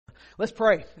Let's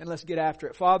pray and let's get after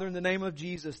it. Father, in the name of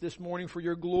Jesus, this morning for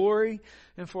your glory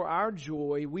and for our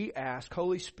joy, we ask,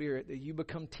 Holy Spirit, that you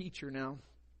become teacher now.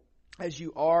 As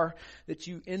you are, that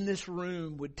you in this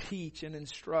room would teach and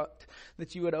instruct,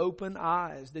 that you would open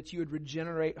eyes, that you would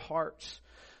regenerate hearts,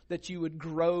 that you would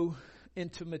grow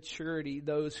into maturity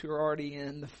those who are already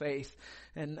in the faith.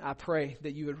 And I pray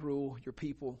that you would rule your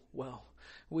people well.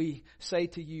 We say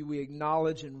to you, we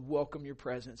acknowledge and welcome your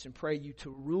presence and pray you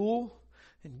to rule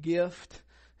and gift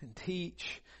and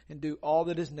teach and do all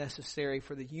that is necessary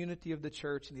for the unity of the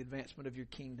church and the advancement of your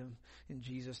kingdom. In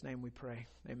Jesus' name we pray.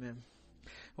 Amen.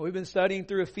 Well, we've been studying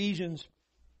through Ephesians,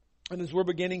 and as we're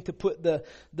beginning to put the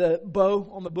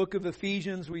bow on the book of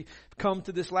Ephesians, we come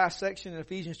to this last section in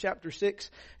Ephesians chapter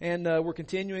 6, and we're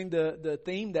continuing the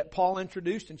theme that Paul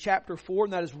introduced in chapter 4,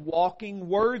 and that is walking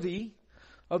worthy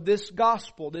of this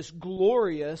gospel, this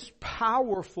glorious,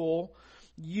 powerful,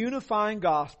 unifying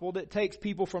gospel that takes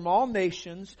people from all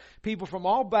nations, people from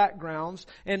all backgrounds,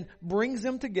 and brings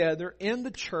them together in the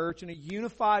church in a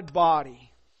unified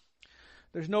body.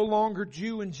 There's no longer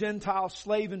Jew and Gentile,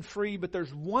 slave and free, but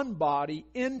there's one body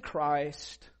in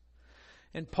Christ.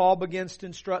 And Paul begins to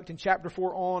instruct in chapter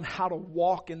 4 on how to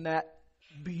walk in that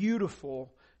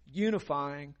beautiful,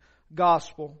 unifying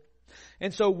gospel.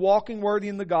 And so walking worthy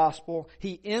in the gospel,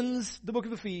 he ends the book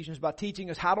of Ephesians by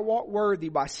teaching us how to walk worthy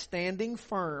by standing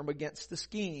firm against the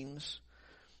schemes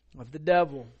of the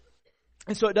devil.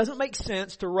 And so it doesn't make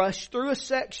sense to rush through a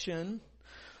section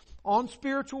on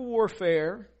spiritual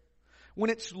warfare when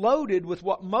it's loaded with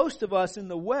what most of us in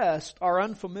the West are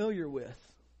unfamiliar with.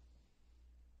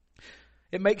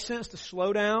 It makes sense to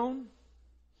slow down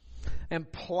and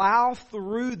plow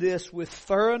through this with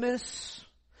thoroughness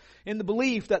in the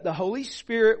belief that the Holy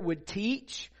Spirit would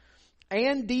teach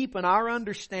and deepen our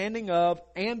understanding of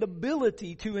and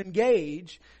ability to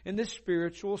engage in this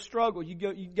spiritual struggle. You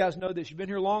guys know this. You've been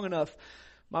here long enough.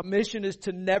 My mission is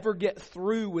to never get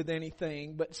through with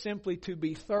anything, but simply to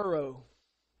be thorough.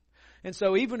 And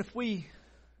so even if we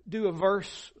do a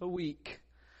verse a week,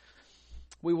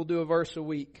 we will do a verse a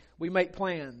week. We make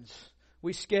plans.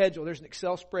 We schedule. There's an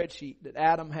Excel spreadsheet that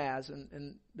Adam has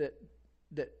and that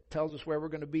tells us where we're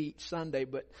going to be each Sunday.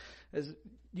 But as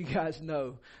you guys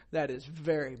know, that is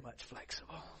very much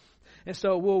flexible. And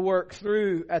so we'll work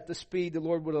through at the speed the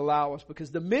Lord would allow us,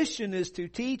 because the mission is to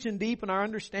teach and deepen our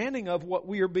understanding of what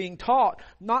we are being taught,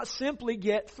 not simply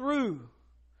get through.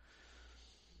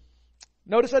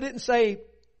 Notice I didn't say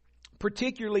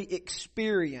particularly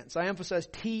experience. I emphasize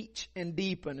teach and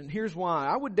deepen. And here's why.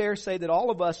 I would dare say that all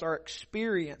of us are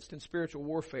experienced in spiritual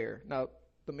warfare. Now,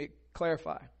 let me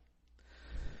clarify.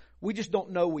 We just don't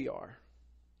know we are.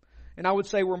 And I would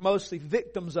say we're mostly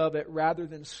victims of it rather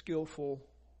than skillful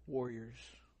warriors.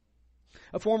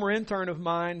 A former intern of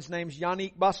mine, his name's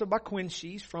Yannick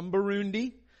Basabaquinshi. He's from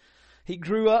Burundi. He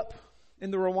grew up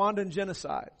in the Rwandan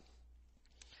genocide.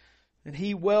 And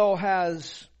he well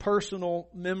has personal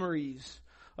memories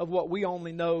of what we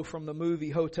only know from the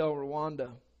movie Hotel Rwanda.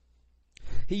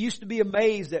 He used to be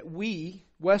amazed that we,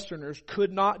 Westerners,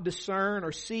 could not discern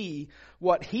or see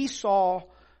what he saw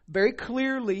very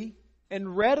clearly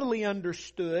and readily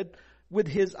understood with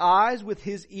his eyes, with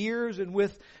his ears, and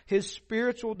with his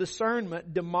spiritual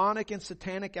discernment, demonic and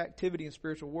satanic activity in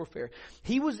spiritual warfare.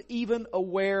 He was even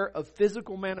aware of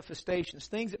physical manifestations,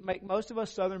 things that make most of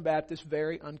us Southern Baptists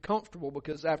very uncomfortable,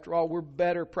 because after all, we're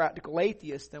better practical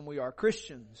atheists than we are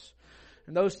Christians.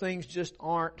 And those things just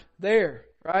aren't there,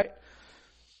 right?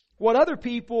 What other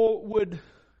people would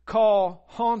call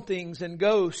hauntings and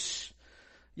ghosts,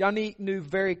 Yannick knew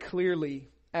very clearly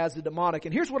as the demonic.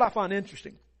 And here's what I find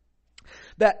interesting.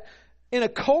 That in a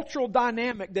cultural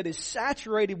dynamic that is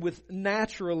saturated with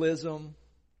naturalism,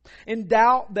 in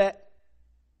doubt that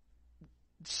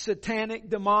satanic,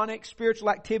 demonic, spiritual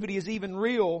activity is even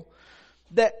real,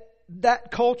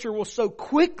 that culture will so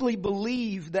quickly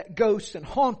believe that ghosts and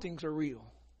hauntings are real.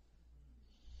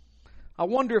 I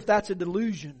wonder if that's a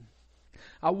delusion.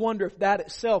 I wonder if that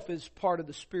itself is part of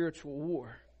the spiritual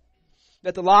war.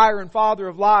 That the liar and father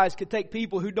of lies could take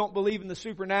people who don't believe in the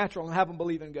supernatural and have them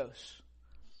believe in ghosts.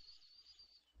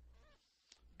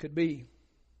 Could be.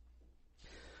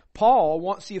 Paul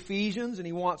wants the Ephesians, and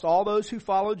he wants all those who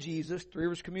follow Jesus, Three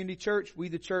Rivers Community Church, We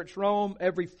the Church Rome,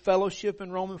 every fellowship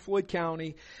in Rome and Floyd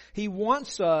County. He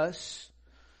wants us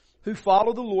who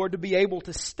follow the Lord to be able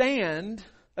to stand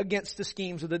against the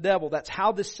schemes of the devil. That's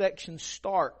how this section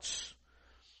starts.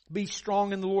 Be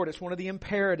strong in the Lord. It's one of the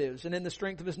imperatives. And in the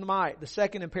strength of His might. The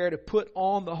second imperative, put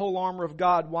on the whole armor of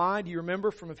God. Why? Do you remember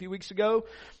from a few weeks ago?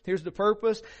 Here's the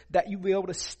purpose. That you be able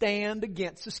to stand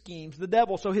against the schemes of the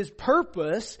devil. So His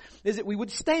purpose is that we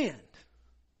would stand.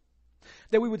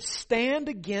 that we would stand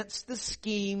against the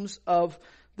schemes of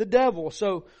the devil.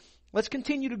 So let's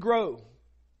continue to grow.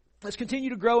 Let's continue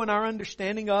to grow in our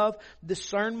understanding of,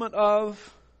 discernment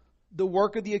of the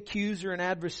work of the accuser and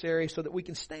adversary so that we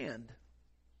can stand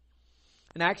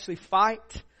and actually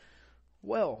fight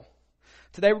well.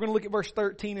 Today we're going to look at verse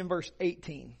 13 and verse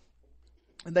 18.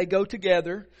 And they go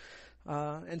together.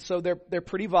 And so they're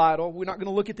pretty vital. We're not going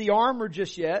to look at the armor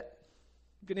just yet.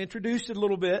 I'm going to introduce it a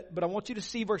little bit, but I want you to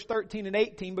see verse 13 and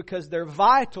 18 because they're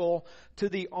vital to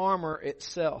the armor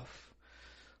itself.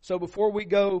 So before we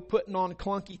go putting on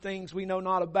clunky things we know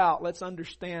not about, let's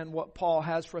understand what Paul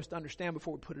has for us to understand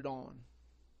before we put it on.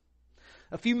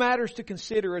 A few matters to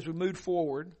consider as we move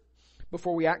forward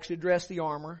before we actually address the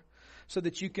armor so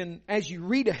that you can, as you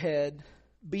read ahead,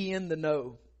 be in the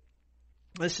know.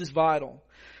 This is vital.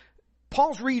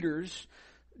 Paul's readers,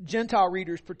 Gentile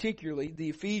readers particularly, the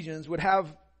Ephesians, would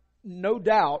have no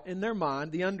doubt in their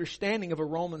mind the understanding of a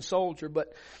Roman soldier.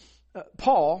 But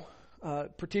Paul,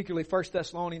 particularly 1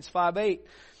 Thessalonians 5:8,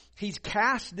 he's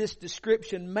cast this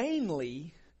description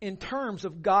mainly in terms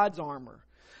of God's armor.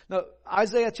 Now,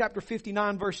 Isaiah chapter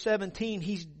 59 verse 17,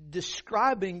 he's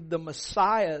describing the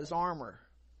Messiah's armor.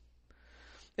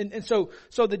 And so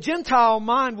the Gentile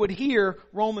mind would hear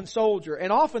Roman soldier.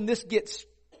 And often this gets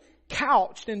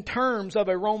couched in terms of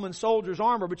a Roman soldier's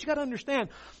armor. But you got to understand,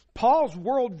 Paul's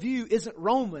worldview isn't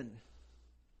Roman.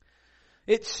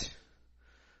 It's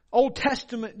Old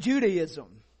Testament Judaism.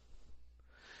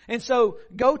 And so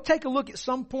go take a look at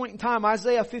some point in time,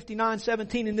 Isaiah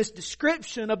 59:17, in this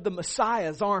description of the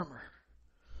Messiah's armor.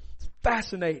 It's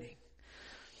fascinating.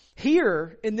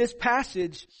 Here in this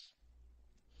passage,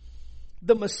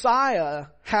 the Messiah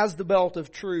has the belt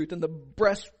of truth and the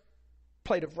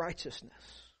breastplate of righteousness.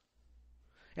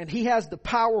 And He has the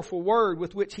powerful word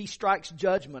with which He strikes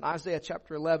judgment. Isaiah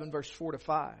chapter 11 verse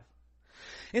 4-5.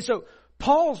 And so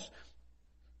Paul's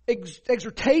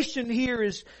exhortation here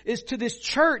is to this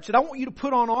church that I want you to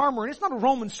put on armor. And it's not a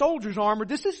Roman soldier's armor.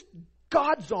 This is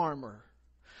God's armor.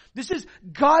 This is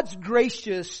God's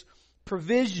gracious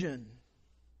provision.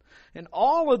 And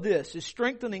all of this is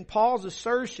strengthening Paul's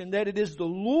assertion that it is the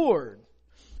Lord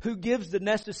who gives the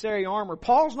necessary armor.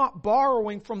 Paul's not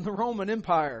borrowing from the Roman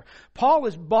Empire. Paul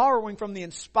is borrowing from the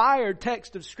inspired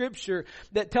text of Scripture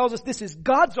that tells us this is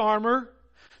God's armor,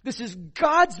 this is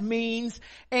God's means,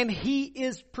 and He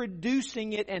is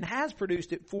producing it and has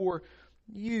produced it for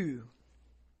you.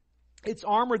 It's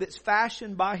armor that's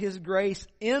fashioned by His grace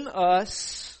in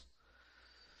us,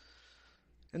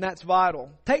 and that's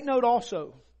vital. Take note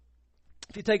also,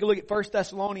 if you take a look at 1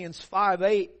 Thessalonians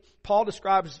 5:8, Paul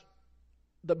describes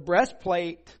the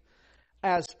breastplate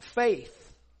as faith.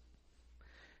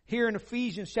 Here in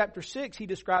Ephesians chapter 6, he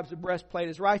describes the breastplate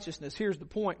as righteousness. Here's the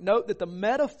point. Note that the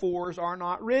metaphors are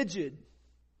not rigid.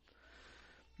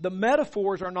 The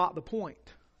metaphors are not the point.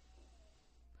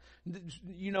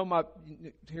 You know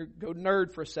here, go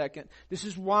nerd for a second. This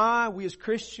is why we as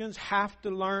Christians have to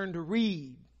learn to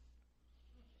read.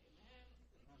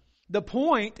 The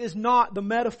point is not the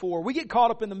metaphor. We get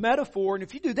caught up in the metaphor, and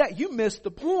if you do that, you miss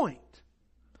the point.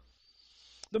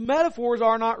 The metaphors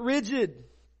are not rigid.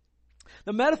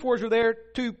 The metaphors are there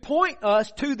to point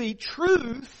us to the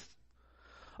truth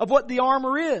of what the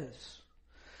armor is.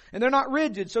 And they're not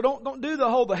rigid, so don't do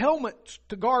the helmet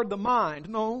to guard the mind.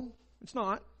 No, it's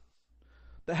not.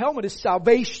 The helmet is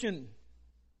salvation.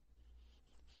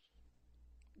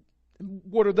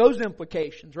 What are those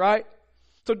implications, right?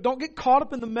 So don't get caught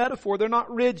up in the metaphor. They're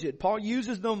not rigid. Paul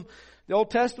uses them, the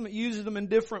Old Testament uses them in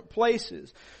different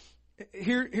places.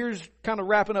 Here's kind of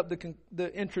wrapping up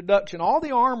the introduction. All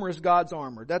the armor is God's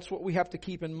armor. That's what we have to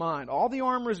keep in mind. All the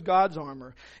armor is God's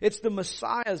armor. It's the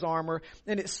Messiah's armor,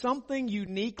 and it's something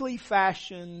uniquely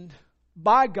fashioned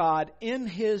by God in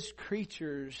His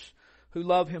creatures who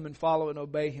love Him and follow and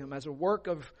obey Him as a work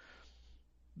of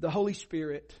the Holy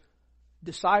Spirit,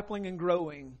 discipling and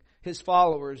growing His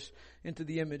followers into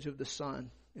the image of the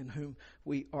Son in whom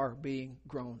we are being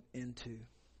grown into.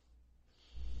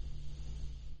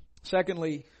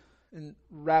 Secondly, in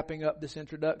wrapping up this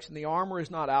introduction, the armor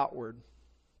is not outward.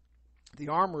 The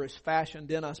armor is fashioned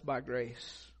in us by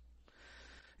grace.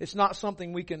 It's not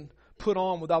something we can put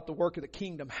on without the work of the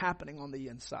kingdom happening on the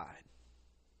inside.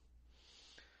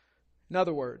 In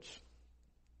other words,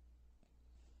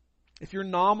 if you're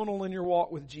nominal in your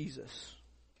walk with Jesus,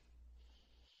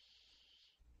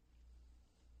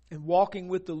 and walking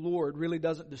with the Lord really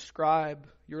doesn't describe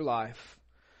your life,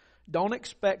 don't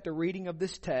expect a reading of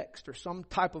this text or some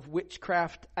type of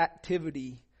witchcraft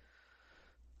activity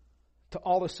to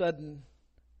all of a sudden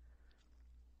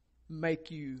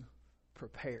make you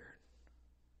prepared.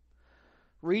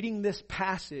 Reading this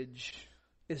passage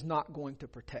is not going to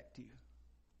protect you.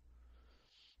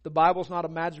 The Bible's not a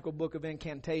magical book of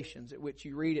incantations at which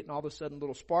you read it and all of a sudden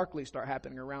little sparklies start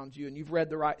happening around you and you've read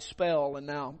the right spell and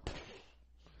now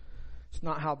it's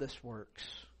not how this works.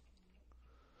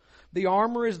 The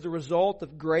armor is the result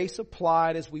of grace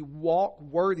applied as we walk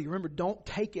worthy. Remember, don't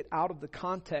take it out of the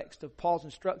context of Paul's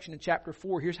instruction in chapter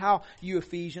 4. Here's how you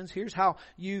Ephesians, here's how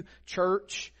you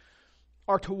church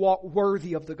are to walk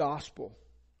worthy of the gospel.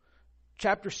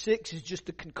 Chapter 6 is just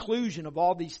the conclusion of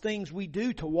all these things we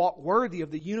do to walk worthy of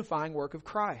the unifying work of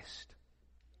Christ.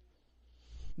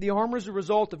 The armor is a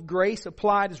result of grace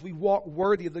applied as we walk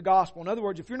worthy of the gospel. In other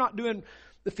words, if you're not doing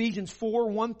Ephesians 4,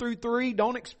 1 through 3,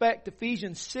 don't expect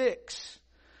Ephesians 6,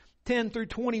 10 through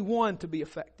 21 to be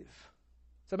effective.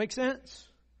 Does that make sense?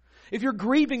 If you're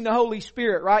grieving the Holy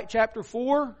Spirit, right, chapter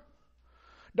 4,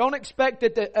 don't expect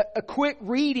that a quick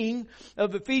reading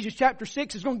of Ephesians chapter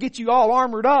 6 is going to get you all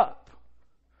armored up.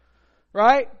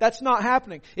 Right? That's not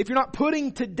happening. If you're not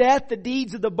putting to death the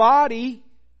deeds of the body,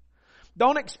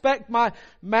 don't expect my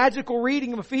magical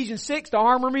reading of Ephesians 6 to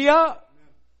armor me up.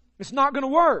 It's not going to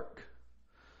work.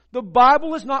 The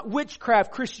Bible is not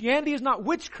witchcraft. Christianity is not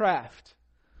witchcraft.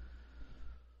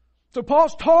 So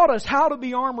Paul's taught us how to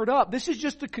be armored up. This is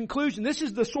just the conclusion. This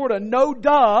is the sort of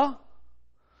no-duh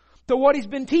to what he's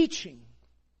been teaching.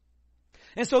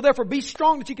 And so therefore be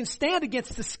strong that you can stand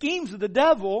against the schemes of the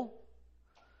devil.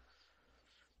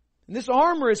 And this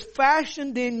armor is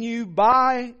fashioned in you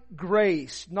by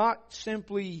grace, not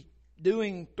simply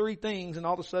doing 3 things and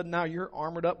all of a sudden now you're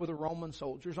armored up with a Roman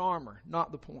soldier's armor.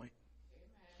 Not the point.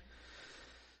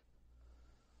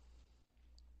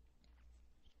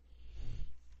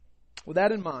 With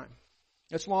that in mind,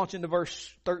 let's launch into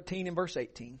verse 13 and verse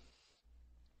 18.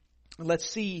 And let's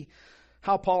see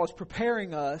how Paul is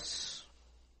preparing us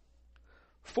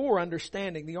for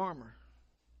understanding the armor.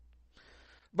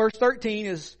 Verse 13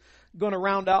 is going to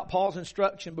round out Paul's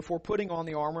instruction before putting on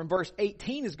the armor. And verse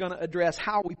 18 is going to address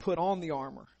how we put on the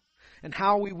armor and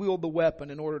how we wield the weapon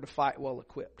in order to fight well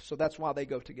equipped. So that's why they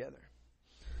go together.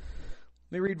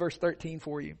 Let me read verse 13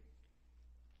 for you.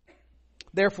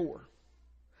 Therefore,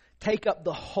 take up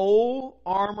the whole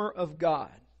armor of God,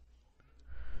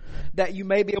 that you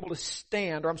may be able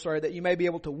to that you may be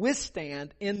able to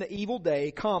withstand in the evil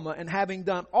day, and having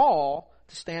done all,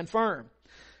 to stand firm.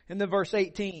 And then verse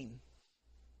 18.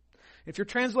 If your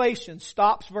translation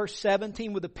stops verse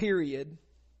 17 with a period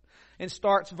and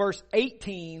starts verse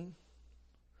 18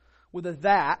 with a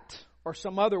that or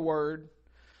some other word,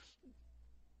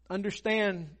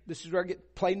 understand, this is where I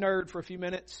play nerd for a few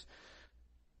minutes.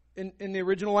 In the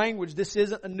original language, this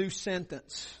isn't a new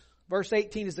sentence. Verse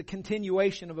 18 is the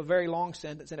continuation of a very long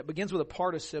sentence, and it begins with a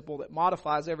participle that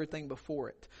modifies everything before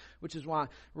it, which is why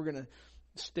we're going to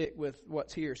stick with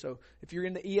what's here. So if you're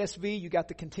in the ESV, you got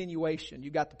the continuation, you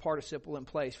got the participle in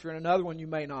place. If you're in another one, you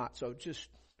may not. So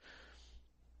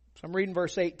I'm reading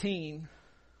verse 18,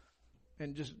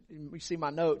 and we see my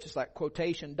notes, it's like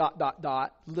quotation, ...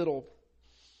 little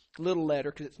letter,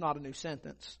 because it's not a new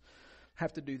sentence.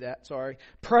 Have to do that, sorry.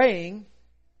 Praying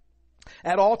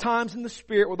at all times in the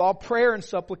Spirit with all prayer and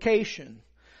supplication.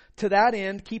 To that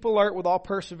end, keep alert with all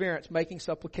perseverance, making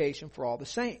supplication for all the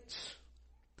saints.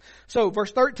 So,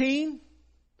 verse 13,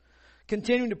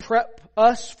 continuing to prep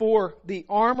us for the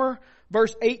armor.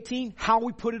 Verse 18, how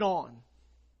we put it on.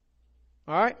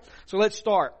 Alright, so let's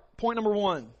start. Point number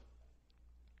 1.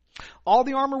 All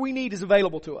the armor we need is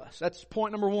available to us. That's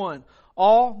point number 1.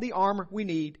 All the armor we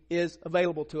need is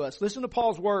available to us. Listen to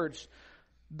Paul's words.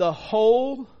 The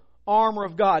whole armor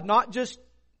of God. Not just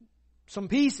some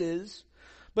pieces,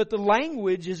 but the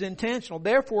language is intentional.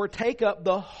 Therefore, take up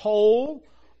the whole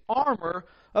armor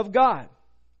of God.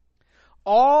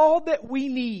 All that we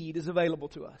need is available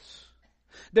to us.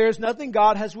 There is nothing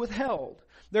God has withheld.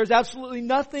 There's absolutely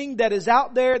nothing that is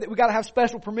out there that we got to have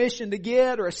special permission to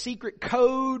get, or a secret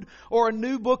code, or a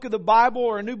new book of the Bible,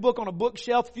 or a new book on a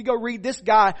bookshelf. If you go read this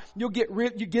guy, you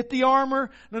get the armor.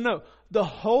 No. The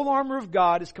whole armor of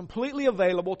God is completely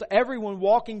available to everyone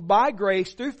walking by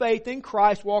grace through faith in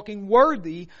Christ, walking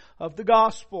worthy of the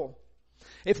gospel.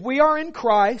 If we are in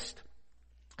Christ,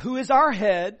 who is our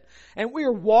head, and we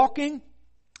are walking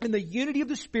in the unity of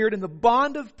the Spirit, in the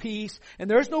bond of peace, and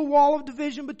there's no wall of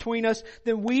division between us,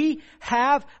 then we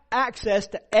have access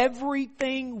to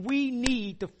everything we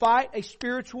need to fight a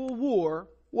spiritual war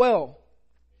well.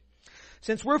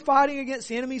 Since we're fighting against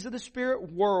the enemies of the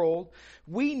spirit world,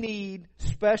 we need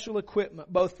special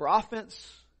equipment, both for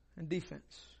offense and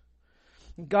defense.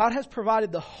 God has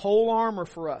provided the whole armor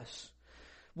for us.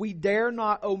 We dare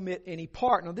not omit any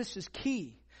part. Now, this is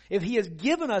key. If He has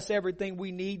given us everything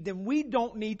we need, then we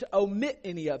don't need to omit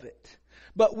any of it.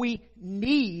 but we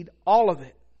need all of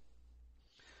it.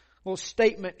 A little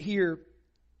statement here.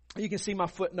 You can see my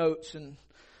footnotes and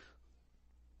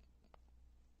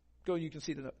you can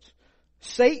see the notes.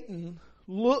 Satan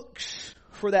looks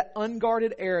for that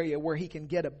unguarded area where he can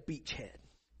get a beachhead.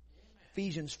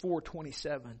 Ephesians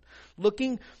 4:27.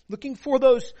 Looking for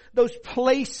those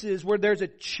places where there's a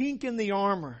chink in the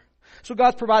armor. So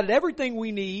God's provided everything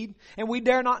we need, and we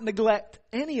dare not neglect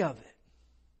any of it.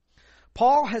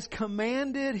 Paul has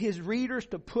commanded his readers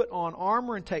to put on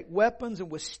armor and take weapons and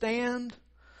withstand,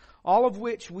 all of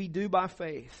which we do by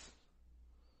faith.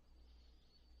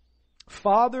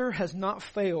 Father has not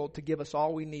failed to give us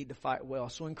all we need to fight well.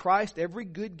 So in Christ, every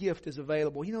good gift is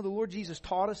available. You know, the Lord Jesus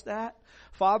taught us that.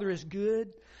 Father is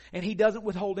good, and He doesn't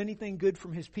withhold anything good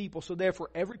from His people. So therefore,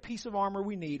 every piece of armor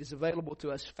we need is available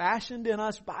to us, fashioned in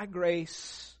us by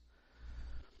grace,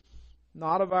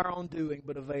 not of our own doing,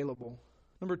 but available.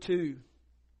 Number 2,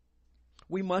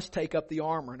 we must take up the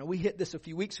armor. Now, we hit this a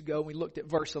few weeks ago and we looked at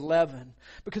verse 11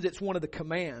 because it's one of the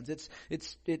commands.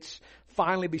 It's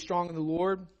finally be strong in the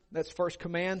Lord. That's first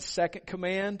command. Second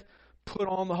command, put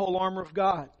on the whole armor of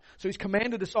God. So He's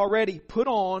commanded us already, put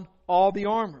on all the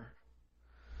armor.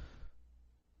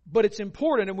 But it's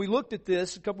important, and we looked at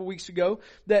this a couple of weeks ago,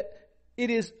 that it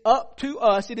is up to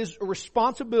us, it is a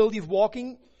responsibility of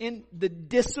walking in the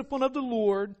discipline of the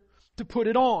Lord to put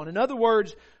it on. In other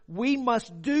words, we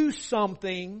must do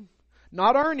something,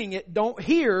 not earning it.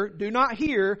 Do not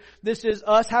hear, this is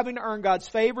us having to earn God's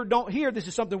favor. Don't hear, this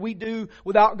is something we do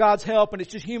without God's help and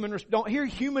it's just human. Don't hear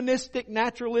humanistic,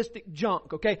 naturalistic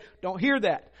junk, okay? Don't hear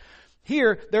that.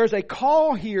 Here, there's a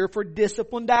call here for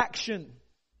disciplined action.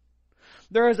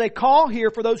 There is a call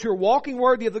here for those who are walking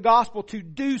worthy of the gospel to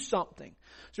do something.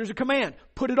 So there's a command,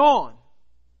 put it on.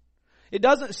 It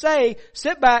doesn't say,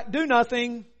 sit back, do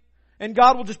nothing, and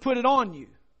God will just put it on you.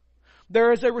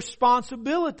 There is a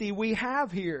responsibility we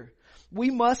have here. We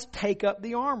must take up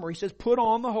the armor. He says, put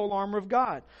on the whole armor of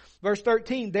God. Verse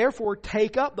 13, therefore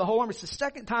take up the whole armor. It's the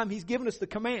second time He's given us the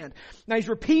command. Now He's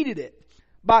repeated it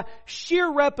by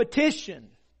sheer repetition.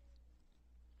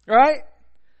 Right?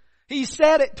 He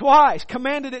said it twice,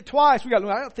 commanded it twice. I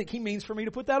don't think He means for me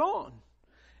to put that on.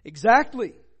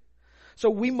 Exactly. So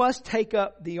we must take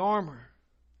up the armor.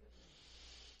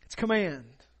 It's command.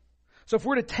 So if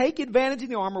we're to take advantage of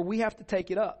the armor, we have to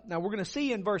take it up. Now we're going to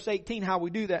see in verse 18 how we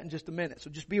do that in just a minute. So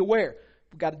just be aware.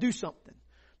 We've got to do something.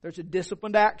 There's a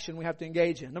disciplined action we have to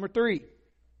engage in. Number 3.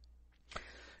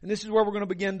 And this is where we're going to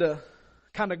begin to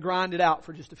kind of grind it out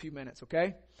for just a few minutes,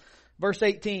 okay? Verse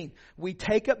 18. We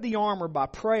take up the armor by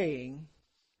praying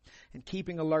and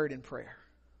keeping alert in prayer.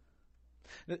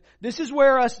 This is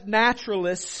where us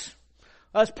naturalists,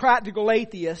 us practical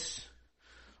atheists,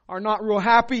 are not real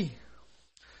happy.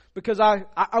 Because I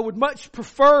would much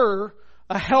prefer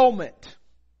a helmet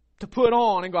to put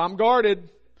on and go, I'm guarded.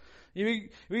 You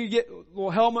get a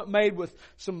little helmet made with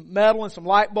some metal and some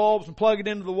light bulbs and plug it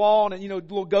into the wall and,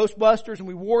 little Ghostbusters, and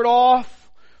we ward off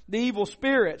the evil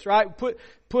spirits, right?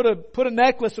 Put a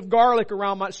necklace of garlic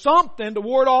around something to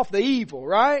ward off the evil,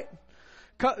 right?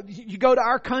 You go to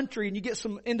our country and you get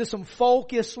into some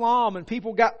folk Islam and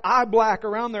people got eye black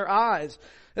around their eyes.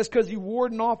 That's because you're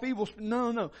warding off evil.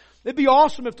 No. It'd be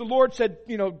awesome if the Lord said,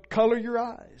 color your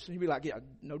eyes. And you'd be like, yeah,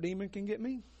 no demon can get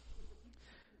me.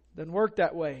 Doesn't work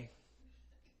that way.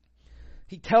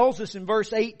 He tells us in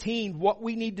verse 18 what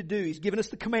we need to do. He's given us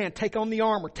the command, take on the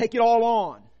armor, take it all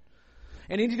on.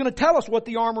 And He's going to tell us what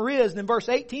the armor is. And in verse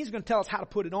 18, He's going to tell us how to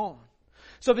put it on.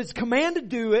 So if it's a command to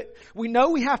do it, we know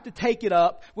we have to take it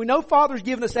up. We know Father's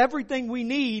given us everything we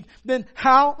need. Then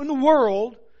how in the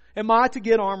world am I to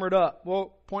get armored up?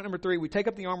 Well, point number 3, we take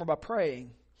up the armor by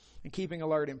praying and keeping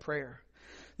alert in prayer.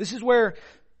 This is where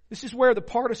the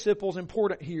participle is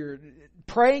important here.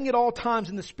 Praying at all times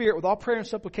in the Spirit with all prayer and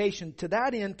supplication. To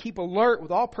that end, keep alert with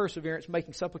all perseverance,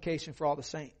 making supplication for all the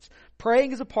saints.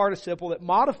 Praying is a participle that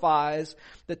modifies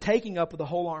the taking up of the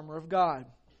whole armor of God.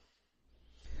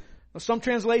 Now, some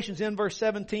translations end verse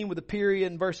 17 with a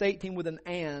period and verse 18 with an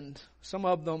and. Some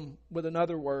of them with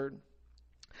another word.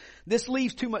 This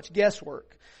leaves too much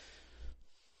guesswork.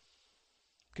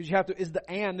 Because you have to, is the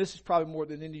and, this is probably more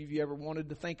than any of you ever wanted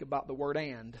to think about the word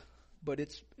and. But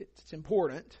it's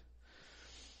important.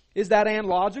 Is that and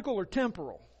logical or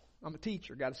temporal? I'm a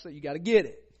teacher. You got to get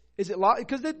it. Is it logical?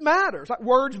 Because it matters. Like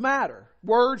words matter.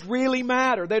 Words really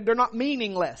matter. They're not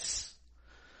meaningless.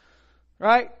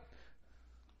 Right?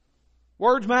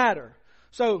 Words matter.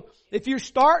 So if you're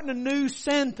starting a new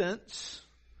sentence,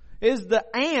 is the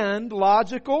and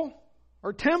logical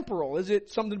or temporal? Is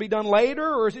it something to be done later,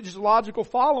 or is it just logical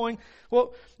following?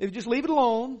 Well, if you just leave it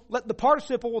alone, let the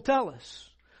participle will tell us.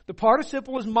 The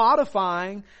participle is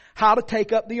modifying how to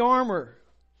take up the armor.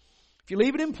 If you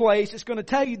leave it in place, it's going to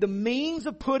tell you the means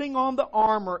of putting on the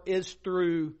armor is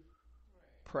through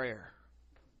prayer.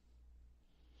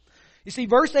 You see,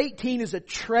 verse 18 is a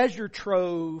treasure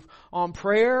trove on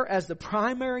prayer as the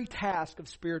primary task of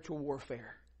spiritual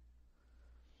warfare.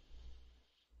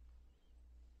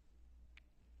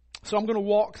 So I'm going to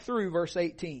walk through verse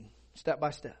 18 step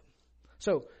by step.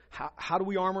 So how do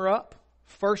we armor up?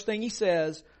 First thing he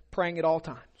says, praying at all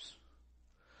times.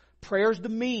 Prayer's the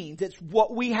means. It's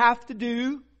what we have to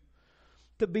do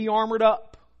to be armored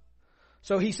up.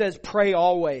 So he says, pray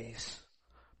always.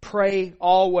 Pray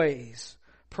always.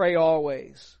 Pray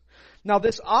always. Now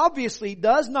this obviously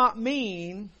does not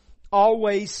mean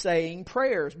always saying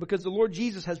prayers, because the Lord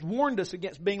Jesus has warned us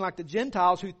against being like the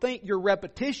Gentiles who think your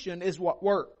repetition is what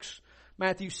works.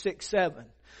 Matthew 6:7.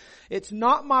 It's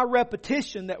not my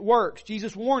repetition that works.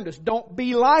 Jesus warned us, don't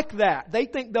be like that. They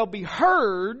think they'll be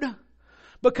heard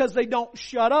because they don't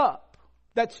shut up.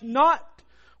 That's not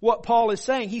what Paul is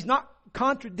saying. He's not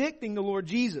contradicting the Lord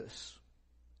Jesus.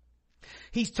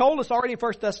 He's told us already in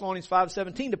 1 Thessalonians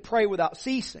 5:17 to pray without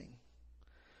ceasing.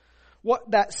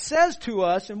 What that says to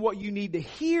us and what you need to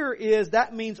hear is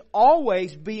that means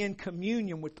always be in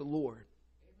communion with the Lord.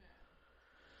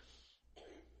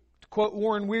 To quote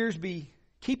Warren Wiersbe,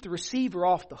 keep the receiver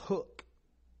off the hook.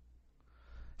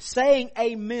 Saying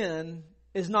amen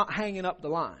is not hanging up the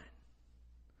line.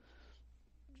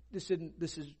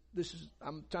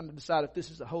 I'm trying to decide if this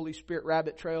is a Holy Spirit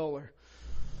rabbit trail or...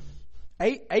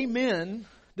 Amen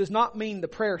does not mean the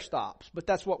prayer stops, but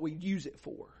that's what we use it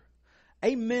for.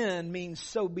 Amen means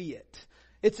so be it.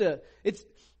 It's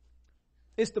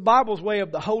the Bible's way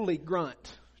of the holy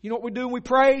grunt. You know what we do when we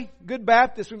pray? Good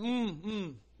Baptists,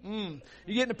 You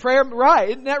getting the prayer right?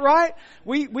 Isn't that right?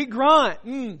 We grunt.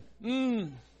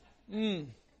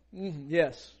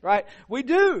 Yes, right? We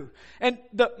do. And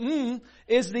the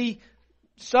is the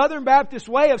Southern Baptist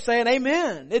way of saying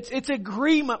amen. It's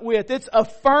agreement with, it's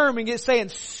affirming, it's saying,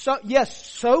 so, yes,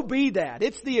 so be that.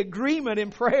 It's the agreement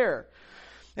in prayer.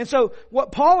 And so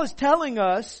what Paul is telling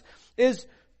us is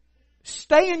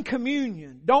stay in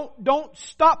communion. Don't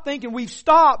stop thinking we've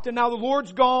stopped and now the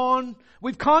Lord's gone.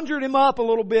 We've conjured Him up a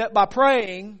little bit by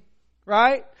praying,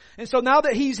 right? And so now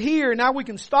that He's here, now we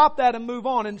can stop that and move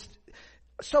on. And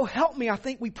so help me, I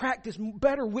think we practice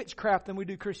better witchcraft than we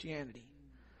do Christianity.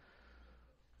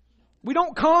 We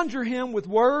don't conjure Him with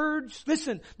words.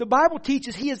 Listen, the Bible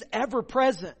teaches He is ever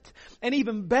present. And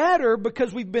even better,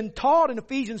 because we've been taught in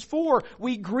Ephesians 4,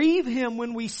 we grieve Him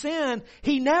when we sin.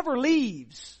 He never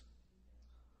leaves.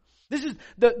 This is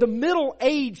the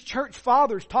middle-aged church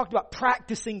fathers talked about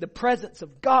practicing the presence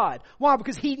of God. Why?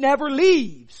 Because He never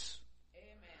leaves.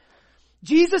 Amen.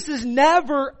 Jesus is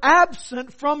never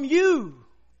absent from you.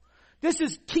 This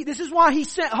is key. This is why He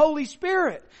sent Holy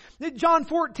Spirit. John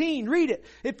 14, read it.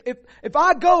 If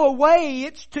I go away,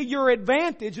 it's to your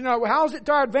advantage. You know, how is it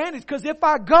to our advantage? Because if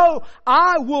I go,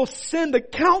 I will send a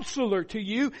counselor to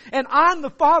you, and I and the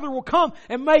Father will come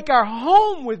and make our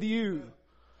home with you.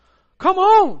 Come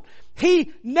on.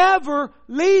 He never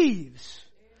leaves.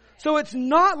 So it's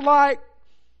not like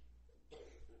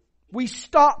we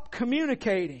stop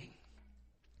communicating.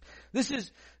 This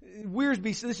is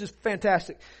Wiersbe. This is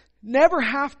fantastic.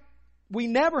 We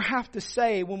never have to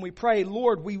say when we pray,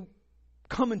 Lord, we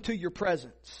come into your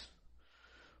presence.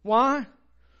 Why?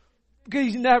 Because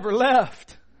He's never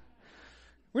left.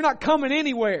 We're not coming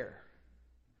anywhere.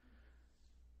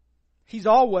 He's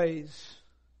always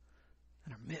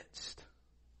in our midst.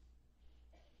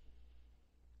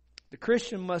 The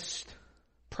Christian must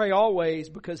pray always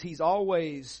because he's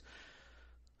always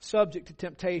subject to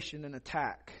temptation and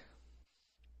attack.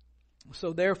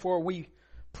 So therefore we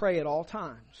pray at all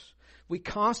times. We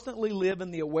constantly live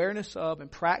in the awareness of and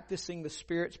practicing the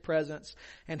Spirit's presence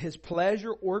and His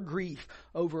pleasure or grief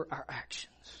over our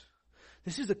actions.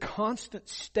 This is a constant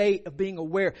state of being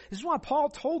aware. This is why Paul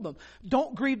told them,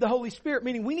 don't grieve the Holy Spirit,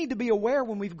 meaning we need to be aware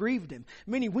when we've grieved Him.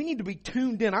 Meaning we need to be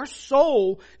tuned in. Our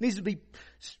soul needs to be,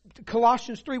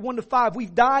 Colossians 3:1-5,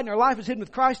 we've died and our life is hidden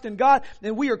with Christ in God,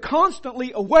 and we are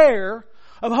constantly aware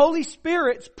of Holy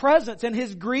Spirit's presence and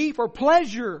His grief or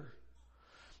pleasure.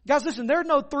 Guys, listen, there are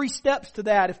no 3 steps to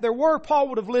that. If there were, Paul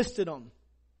would have listed them.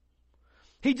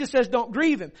 He just says don't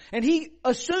grieve Him. And he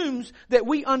assumes that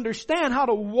we understand how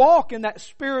to walk in that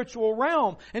spiritual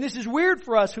realm. And this is weird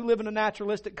for us who live in a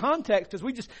naturalistic context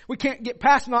because we can't get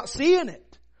past not seeing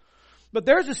it. But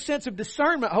there's a sense of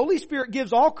discernment. Holy Spirit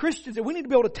gives all Christians that we need to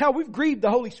be able to tell we've grieved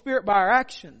the Holy Spirit by our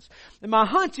actions. And my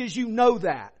hunch is you know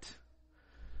that.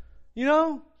 You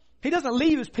know? He doesn't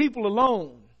leave His people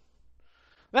alone.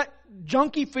 That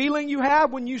junky feeling you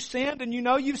have when you sinned and you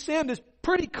know you've sinned is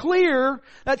pretty clear.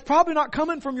 That's probably not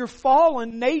coming from your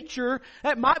fallen nature.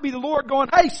 That might be the Lord going,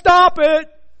 hey, stop it.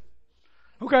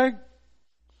 Okay.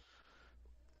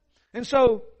 And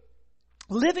so,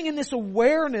 living in this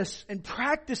awareness and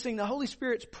practicing the Holy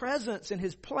Spirit's presence and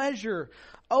His pleasure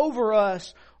over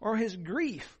us or His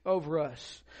grief over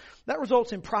us, that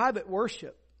results in private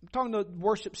worship. I'm talking about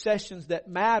worship sessions that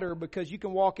matter because you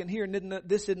can walk in here and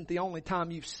this isn't the only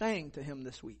time you've sang to Him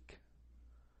this week.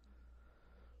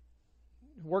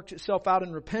 It works itself out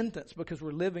in repentance because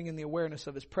we're living in the awareness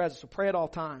of His presence. So pray at all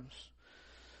times.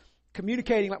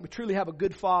 Communicating like we truly have a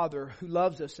good Father who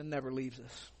loves us and never leaves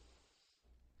us.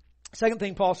 Second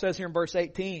thing Paul says here in verse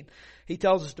 18, he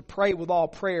tells us to pray with all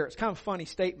prayer. It's kind of a funny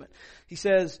statement. He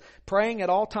says, praying at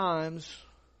all times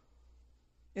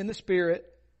in the Spirit,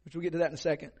 which we'll get to that in a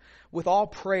second, with all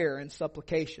prayer and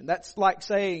supplication. That's like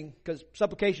saying, because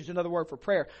supplication is another word for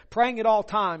prayer, praying at all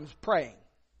times, praying.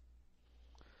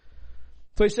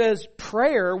 So he says,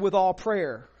 prayer with all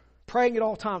prayer. Praying at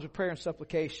all times with prayer and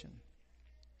supplication.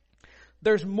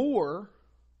 There's more,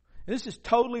 and this is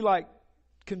totally like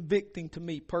convicting to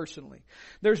me personally.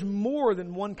 There's more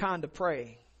than one kind of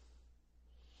praying.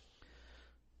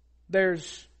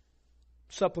 There's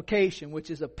supplication, which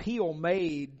is appeal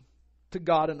made to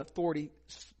God in authority.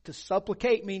 To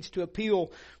supplicate means to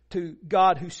appeal to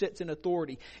God who sits in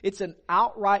authority. It's an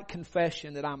outright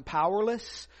confession that I'm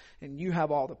powerless and you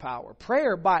have all the power.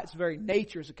 Prayer by its very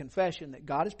nature is a confession that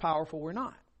God is powerful, we're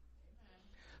not.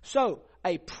 So,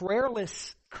 a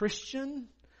prayerless Christian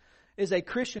is a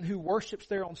Christian who worships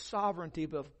their own sovereignty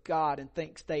of God and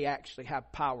thinks they actually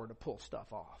have power to pull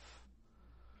stuff off.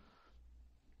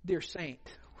 Dear saint,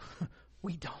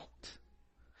 we don't.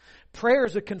 Prayer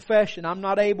is a confession. I'm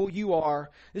not able, you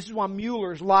are. This is why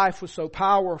Mueller's life was so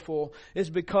powerful, is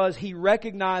because he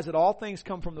recognized that all things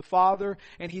come from the Father,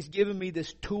 and He's given me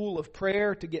this tool of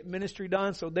prayer to get ministry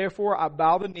done. So therefore, I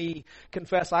bow the knee,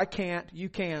 confess I can't, you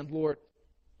can. Lord,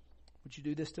 would you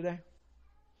do this today?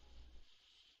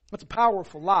 That's a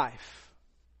powerful life.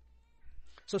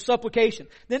 So supplication.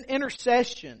 Then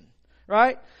intercession,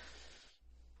 right?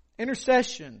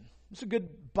 Intercession. It's a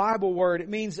good Bible word. It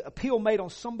means appeal made on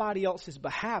somebody else's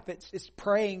behalf. It's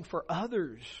praying for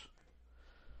others.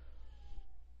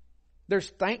 There's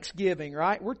thanksgiving,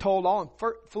 right? We're told all in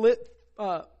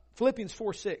Philippians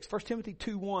 4:6, 1 Timothy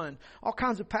 2:1, all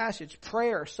kinds of passages,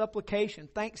 prayer, supplication,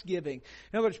 thanksgiving.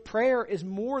 In other words, prayer is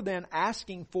more than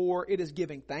asking for, it is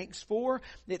giving thanks for.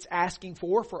 It's asking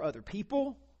for other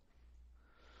people.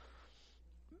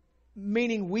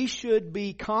 Meaning we should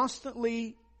be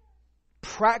constantly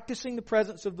practicing the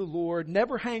presence of the Lord,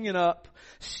 never hanging up,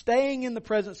 staying in the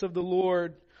presence of the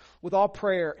Lord with all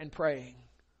prayer and praying.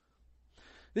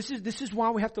 This is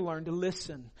why we have to learn to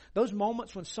listen. Those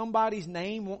moments when somebody's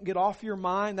name won't get off your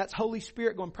mind, that's Holy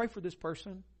Spirit going, pray for this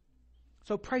person.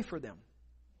 So pray for them.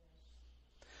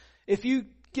 If you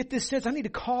get this sense, I need to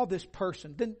call this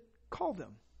person, then call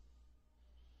them.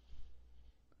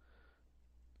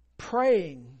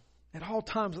 Praying at all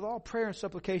times with all prayer and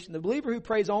supplication. The believer who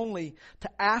prays only to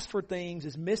ask for things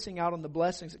is missing out on the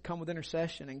blessings that come with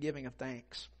intercession and giving of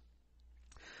thanks.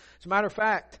 As a matter of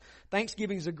fact,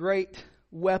 thanksgiving is a great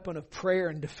weapon of prayer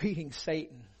in defeating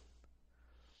Satan.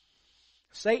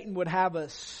 Satan would have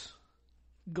us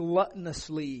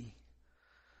gluttonously,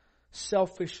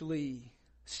 selfishly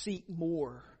seek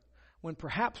more, when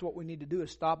perhaps what we need to do is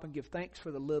stop and give thanks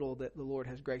for the little that the Lord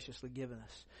has graciously given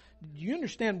us. Do you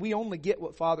understand we only get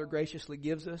what Father graciously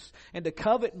gives us? And to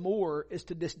covet more is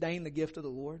to disdain the gift of the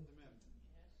Lord.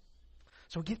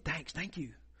 So give thanks. Thank you.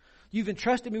 You've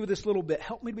entrusted me with this little bit.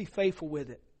 Help me to be faithful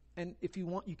with it. And if you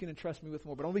want, you can entrust me with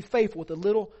more. But I'll be faithful with the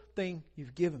little thing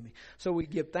you've given me. So we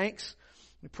give thanks.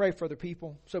 We pray for other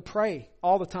people. So pray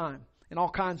all the time in all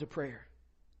kinds of prayer.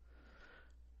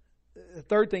 The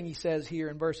third thing he says here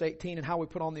in verse 18 and how we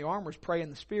put on the armor is pray in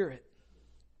the Spirit.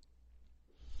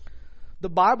 The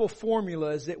Bible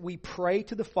formula is that we pray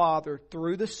to the Father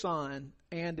through the Son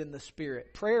and in the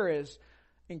Spirit. Prayer is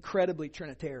incredibly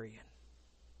Trinitarian.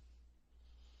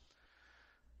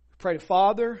 We pray to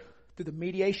Father through the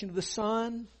mediation of the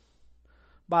Son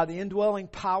by the indwelling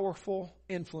powerful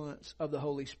influence of the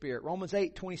Holy Spirit. Romans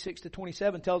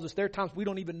 8:26-27 tells us there are times we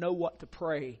don't even know what to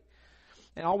pray.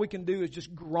 And all we can do is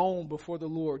just groan before the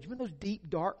Lord. You remember those deep,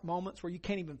 dark moments where you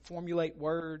can't even formulate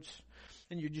words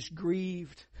and you're just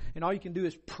grieved and all you can do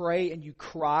is pray and you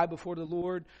cry before the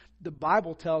Lord? The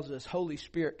Bible tells us Holy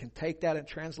Spirit can take that and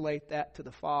translate that to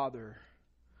the Father.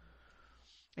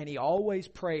 And He always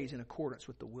prays in accordance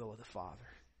with the will of the Father.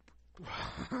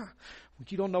 When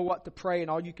you don't know what to pray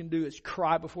and all you can do is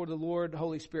cry before the Lord, the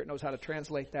Holy Spirit knows how to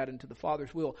translate that into the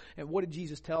Father's will. And what did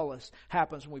Jesus tell us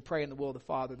happens when we pray in the will of the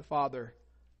Father? The Father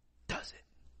does it.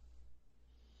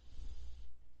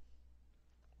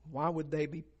 Why would there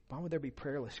be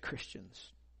prayerless Christians?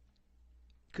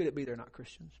 Could it be they're not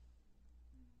Christians?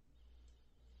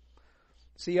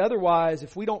 See, otherwise,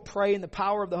 if we don't pray in the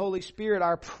power of the Holy Spirit,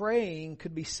 our praying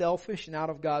could be selfish and out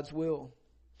of God's will.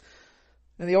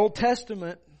 In the Old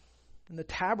Testament, in the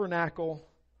tabernacle,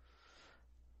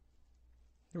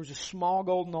 there was a small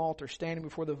golden altar standing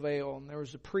before the veil, and there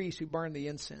was a priest who burned the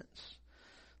incense.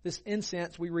 This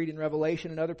incense, we read in Revelation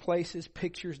and other places,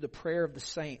 pictures the prayer of the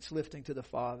saints lifting to the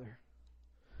Father.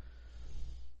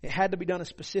 It had to be done a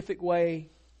specific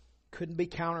way, couldn't be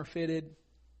counterfeited.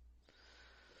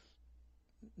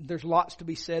 There's lots to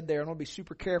be said there, and I'll be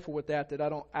super careful with that I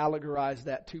don't allegorize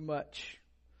that too much.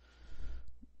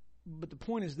 But the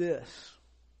point is this: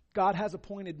 God has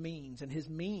appointed means, and His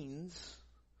means,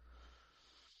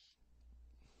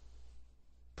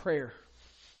 prayer.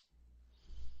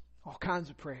 All kinds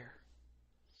of prayer.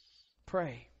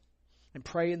 Pray. And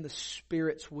pray in the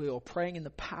Spirit's will. Praying in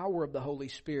the power of the Holy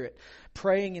Spirit.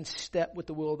 Praying in step with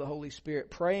the will of the Holy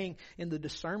Spirit. Praying in the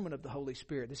discernment of the Holy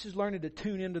Spirit. This is learning to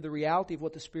tune into the reality of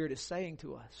what the Spirit is saying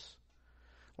to us.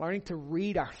 Learning to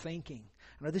read our thinking.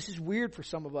 I know this is weird for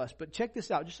some of us, but check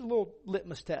this out. Just a little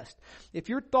litmus test. If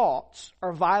your thoughts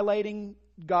are violating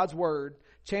God's Word,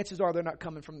 chances are they're not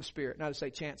coming from the Spirit. Not to say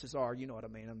chances are, you know what I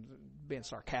mean. I'm being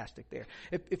sarcastic there.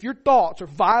 If your thoughts are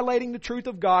violating the truth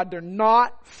of God, they're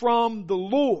not from the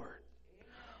Lord.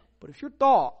 But if your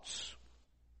thoughts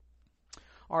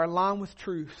are in line with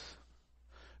truth,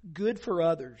 good for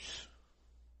others,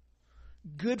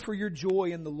 good for your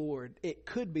joy in the Lord, it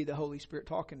could be the Holy Spirit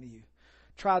talking to you.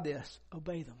 Try this.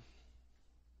 Obey them.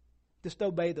 Just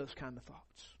obey those kind of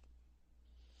thoughts.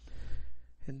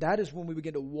 And that is when we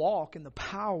begin to walk in the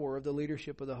power of the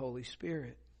leadership of the Holy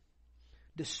Spirit.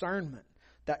 Discernment.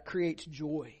 That creates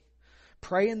joy.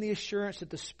 Pray in the assurance that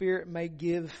the Spirit may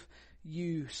give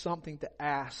you something to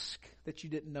ask that you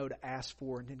didn't know to ask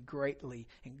for, and then greatly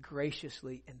and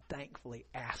graciously and thankfully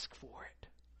ask for it.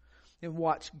 And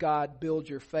watch God build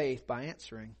your faith by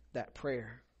answering that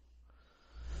prayer.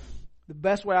 The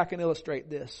best way I can illustrate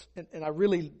this, and I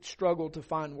really struggled to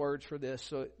find words for this,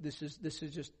 so this is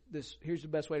just this. Here's the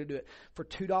best way to do it. For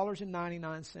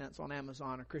 $2.99 on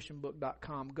Amazon or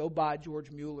ChristianBook.com, go buy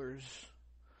George Mueller's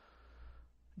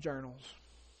journals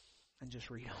and just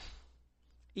read them.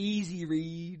 Easy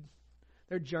read.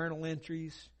 They're journal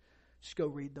entries. Just go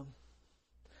read them.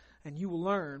 And you will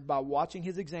learn by watching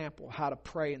his example how to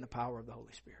pray in the power of the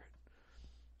Holy Spirit.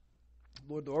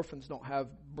 Lord, the orphans don't have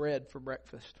bread for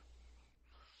breakfast.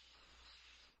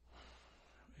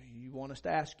 You want us to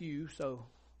ask you, so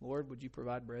Lord, would you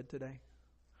provide bread today?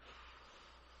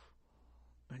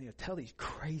 And you tell these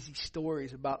crazy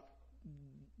stories about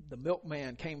the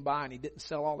milkman came by and he didn't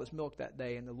sell all his milk that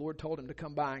day, and the Lord told him to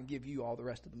come by and give you all the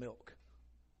rest of the milk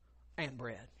and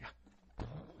bread. Yeah.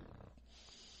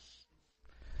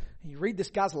 And you read this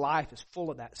guy's life is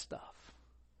full of that stuff.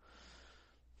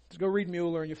 Just go read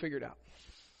Mueller and you'll figure it out.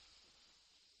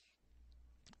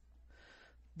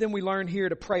 Then we learn here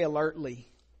to pray alertly.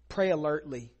 Pray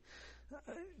alertly.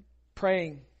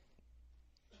 Praying,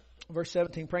 verse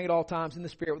 17, praying at all times in the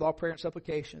Spirit with all prayer and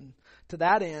supplication. To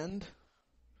that end,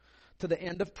 to the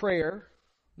end of prayer,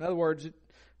 in other words,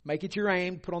 make it your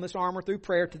aim, put on this armor through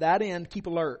prayer. To that end, keep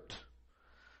alert.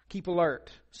 Keep alert.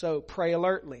 So pray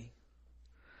alertly.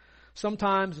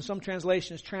 Sometimes, in some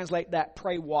translations, translate that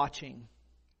pray watching.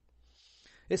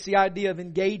 It's the idea of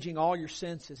engaging all your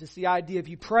senses. It's the idea of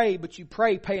you pray, but you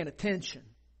pray paying attention.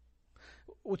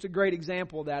 What's a great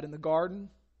example of that? In the garden,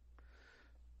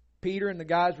 Peter and the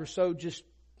guys were so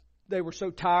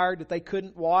tired that they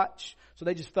couldn't watch, so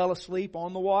they just fell asleep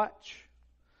on the watch.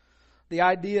 The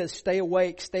idea is stay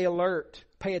awake, stay alert,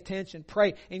 pay attention,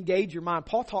 pray, engage your mind.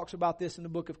 Paul talks about this in the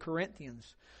book of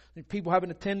Corinthians. People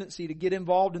having a tendency to get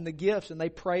involved in the gifts and they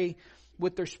pray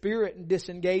with their spirit and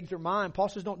disengage their mind. Paul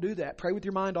says don't do that. Pray with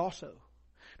your mind also.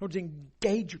 In order to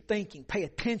engage your thinking, pay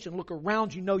attention, look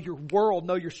around you, know your world,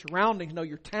 know your surroundings, know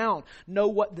your town, know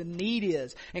what the need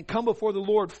is, and come before the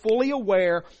Lord fully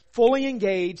aware, fully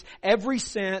engaged, every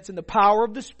sense in the power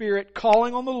of the Spirit,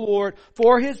 calling on the Lord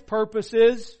for His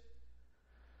purposes.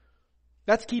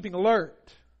 That's keeping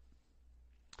alert.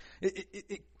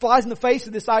 It flies in the face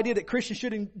of this idea that Christians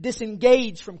should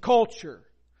disengage from culture.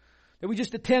 That we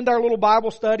just attend our little Bible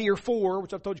study or 4,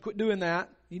 which I've told you quit doing that.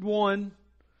 Need 1.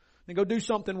 Then go do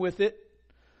something with it.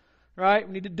 Right?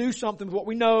 We need to do something with what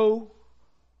we know.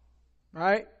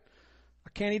 Right? I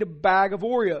can't eat a bag of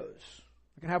Oreos.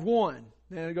 I can have one.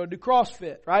 Then I go do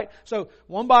CrossFit, right? So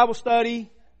one Bible study,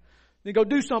 then go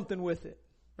do something with it,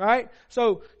 right?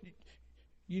 So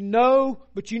you know,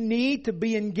 but you need to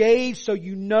be engaged so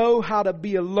you know how to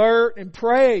be alert and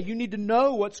pray. You need to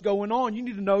know what's going on. You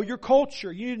need to know your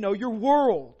culture. You need to know your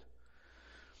world.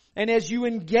 And as you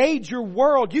engage your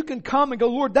world, you can come and go,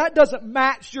 Lord, that doesn't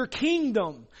match your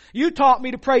kingdom. You taught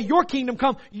me to pray, your kingdom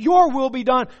come, your will be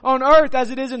done on earth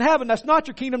as it is in heaven. That's not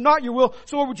your kingdom, not your will.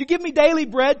 So Lord, would you give me daily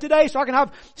bread today so I can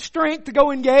have strength to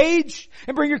go engage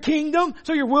and bring your kingdom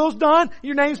so your will's done,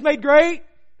 your name's made great?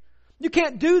 You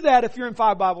can't do that if you're in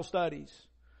 5 Bible studies.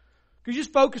 Because you're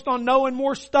just focused on knowing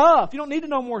more stuff. You don't need to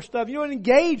know more stuff. You don't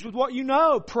engage with what you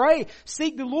know. Pray.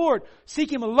 Seek the Lord.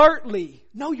 Seek Him alertly.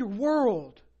 Know your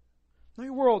world. Know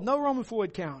your world. Know Roman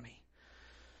Floyd County.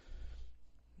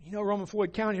 You know Roman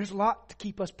Floyd County, there's a lot to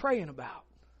keep us praying about.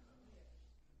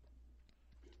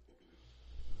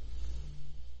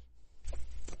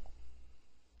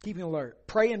 Keeping alert.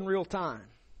 Pray in real time.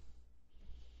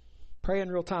 Pray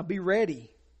in real time. Be ready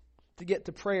to get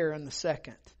to prayer in the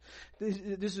second. This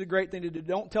is a great thing to do.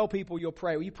 Don't tell people you'll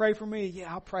pray. Will you pray for me?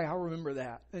 Yeah, I'll pray. I'll remember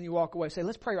that. Then you walk away. Say,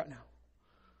 let's pray right now.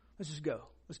 Let's just go.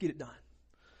 Let's get it done.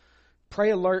 Pray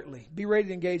alertly. Be ready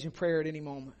to engage in prayer at any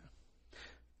moment.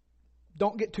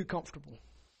 Don't get too comfortable.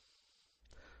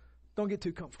 Don't get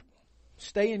too comfortable.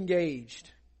 Stay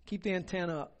engaged. Keep the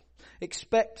antenna up.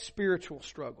 Expect spiritual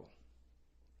struggle.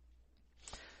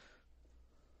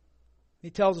 He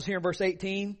tells us here in verse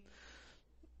 18,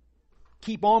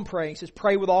 keep on praying. He says,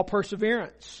 pray with all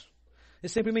perseverance.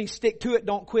 It simply means stick to it,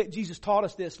 don't quit. Jesus taught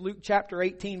us this. Luke chapter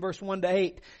 18, verse 1 to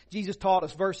 8. Jesus taught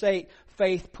us, verse 8,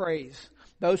 faith prays.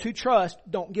 Those who trust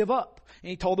don't give up.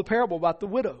 And He told the parable about the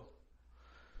widow.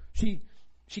 She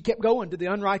kept going to the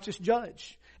unrighteous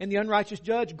judge. And the unrighteous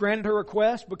judge granted her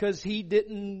request because he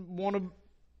didn't want to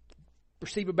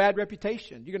receive a bad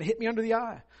reputation. You're going to hit me under the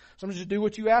eye. So I'm going to just do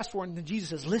what you asked for. And then Jesus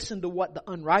says, listen to what the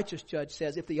unrighteous judge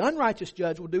says. If the unrighteous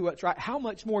judge will do what's right, how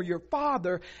much more your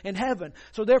Father in heaven?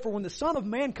 So therefore, when the Son of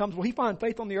Man comes, will He find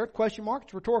faith on the earth? Question mark.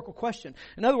 It's a rhetorical question.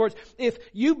 In other words, if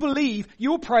you believe,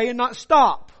 you will pray and not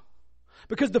stop.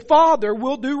 Because the Father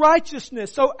will do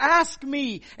righteousness. So ask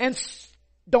me and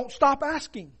don't stop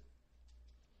asking.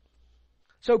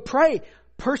 So pray.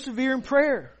 Persevere in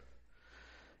prayer.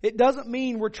 It doesn't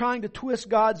mean we're trying to twist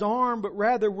God's arm, but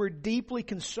rather we're deeply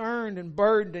concerned and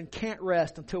burdened and can't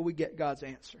rest until we get God's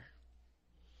answer.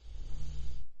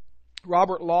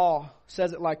 Robert Law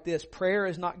says it like this: prayer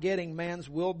is not getting man's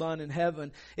will done in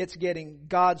heaven, it's getting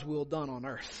God's will done on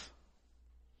earth.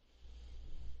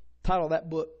 The title of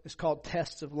that book is called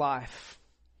Tests of Life.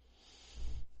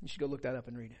 You should go look that up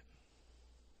and read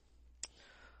it.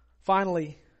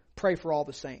 Finally, pray for all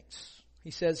the saints. He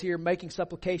says here, making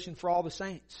supplication for all the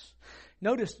saints.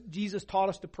 Notice Jesus taught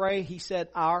us to pray. He said,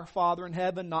 our Father in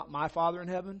heaven, not my Father in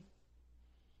heaven.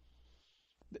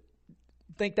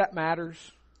 Think that matters?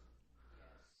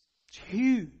 It's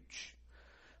huge.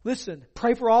 Listen,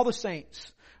 pray for all the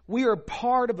saints. We are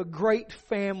part of a great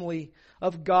family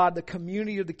of God, the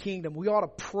community of the kingdom. We ought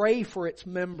to pray for its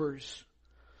members.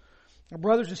 Our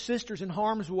brothers and sisters in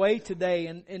harm's way today,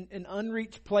 in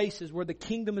unreached places where the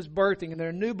kingdom is birthing and there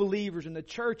are new believers and the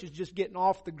church is just getting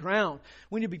off the ground.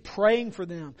 We need to be praying for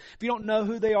them. If you don't know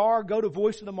who they are, go to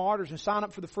Voice of the Martyrs and sign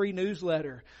up for the free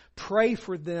newsletter. Pray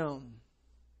for them.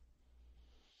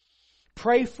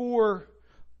 Pray for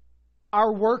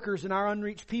our workers in our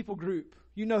unreached people group.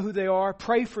 You know who they are.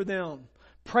 Pray for them.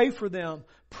 Pray for them.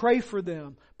 Pray for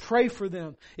them. Pray for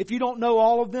them. If you don't know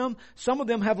all of them, some of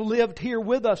them have lived here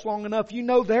with us long enough. You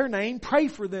know their name. Pray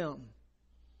for them.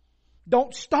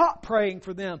 Don't stop praying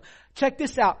for them. Check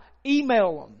this out.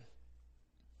 Email them.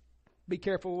 Be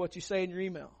careful what you say in your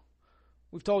email.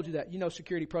 We've told you that. You know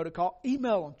security protocol.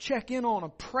 Email them. Check in on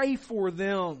them. Pray for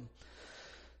them.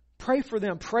 Pray for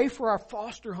them. Pray for our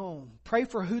foster home. Pray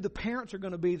for who the parents are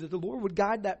going to be, that the Lord would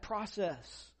guide that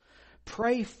process.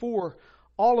 Pray for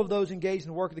all of those engaged in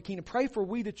the work of the kingdom. Pray for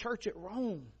we, the church at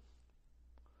Rome.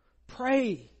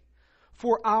 Pray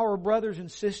for our brothers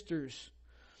and sisters.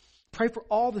 Pray for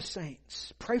all the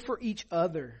saints. Pray for each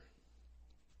other.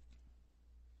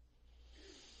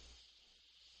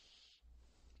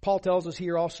 Paul tells us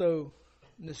here also,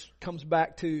 and this comes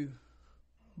back to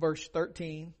verse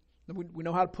 13, we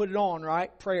know how to put it on,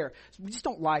 right? Prayer. We just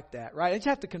don't like that, right? I just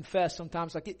have to confess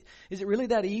sometimes, is it really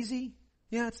that easy?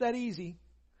 Yeah, it's that easy.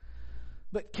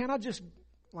 But can I just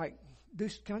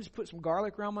put some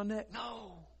garlic around my neck?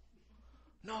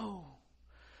 No.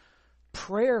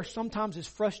 Prayer sometimes is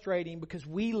frustrating because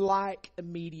we like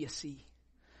immediacy.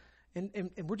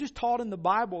 And we're just taught in the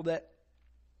Bible that,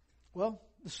 well,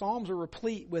 the Psalms are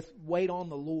replete with wait on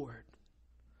the Lord.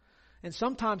 And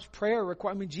sometimes prayer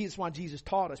requires, that's why Jesus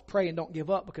taught us, pray and don't give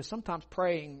up, because sometimes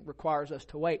praying requires us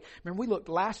to wait. Remember, we looked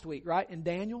last week, right, in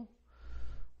Daniel?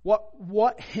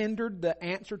 What hindered the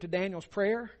answer to Daniel's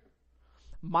prayer?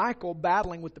 Michael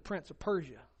battling with the prince of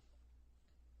Persia.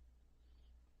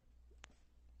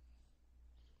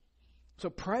 So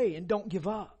pray and don't give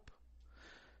up.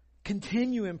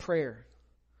 Continue in prayer.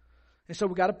 And so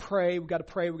we got to pray, we got to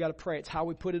pray, we got to pray. It's how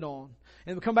we put it on.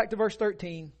 And we come back to verse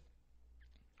 13.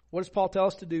 What does Paul tell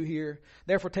us to do here?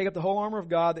 Therefore take up the whole armor of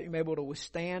God that you may be able to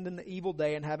withstand in the evil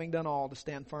day, and having done all, to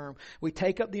stand firm. We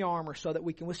take up the armor so that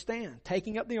we can withstand.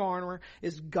 Taking up the armor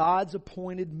is God's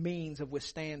appointed means of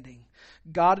withstanding.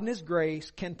 God in His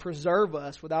grace can preserve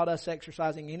us without us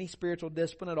exercising any spiritual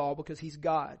discipline at all, because He's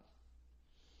God.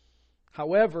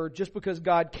 However, just because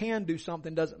God can do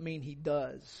something doesn't mean He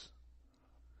does.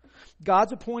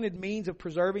 God's appointed means of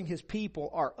preserving His people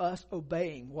are us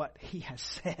obeying what He has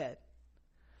said.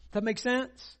 Does that make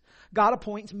sense? God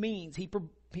appoints means. He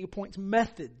appoints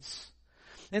methods.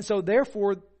 And so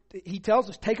therefore, He tells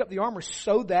us, take up the armor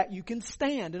so that you can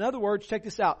stand. In other words, check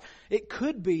this out. It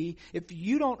could be, if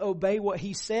you don't obey what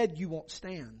He said, you won't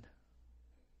stand.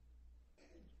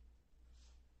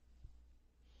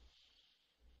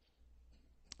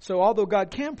 So although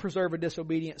God can preserve a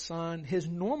disobedient son, His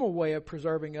normal way of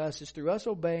preserving us is through us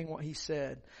obeying what He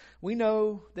said. We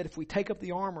know that if we take up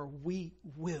the armor, we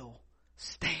will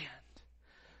stand.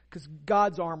 Because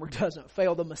God's armor doesn't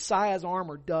fail. The Messiah's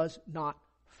armor does not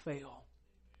fail.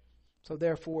 So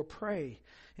therefore, pray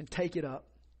and take it up.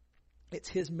 It's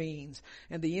His means.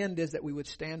 And the end is that we would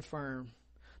stand firm,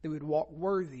 that we would walk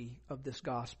worthy of this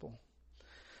gospel.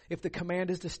 If the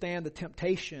command is to stand, the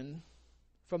temptation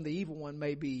from the evil one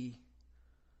may be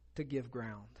to give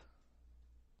ground.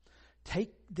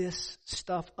 Take this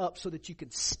stuff up so that you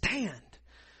can stand.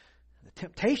 The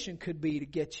temptation could be to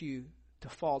get you to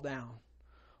fall down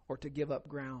or to give up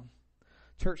ground.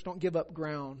 Church, don't give up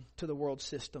ground to the world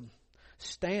system.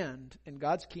 Stand in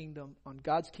God's kingdom, on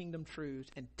God's kingdom truths,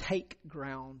 and take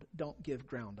ground. Don't give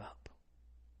ground up.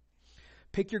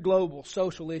 Pick your global,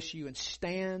 social issue and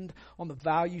stand on the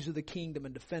values of the kingdom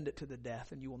and defend it to the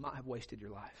death, and you will not have wasted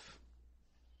your life.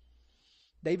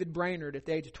 David Brainerd, at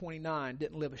the age of 29,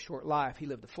 didn't live a short life. He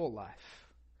lived a full life.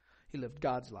 He lived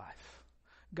God's life.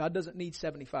 God doesn't need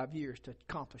 75 years to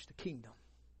accomplish the kingdom.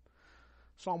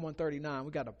 Psalm 139,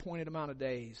 we got an appointed amount of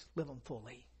days. Live them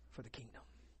fully for the kingdom.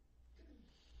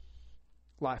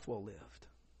 Life well lived.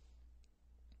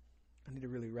 I need to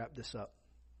really wrap this up.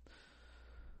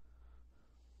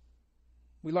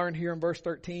 We learn here in verse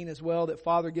 13 as well that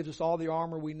Father gives us all the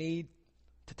armor we need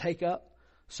to take up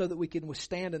so that we can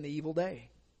withstand in the evil day.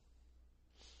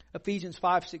 Ephesians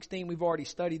 5:16, we've already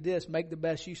studied this. Make the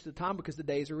best use of the time because the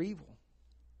days are evil.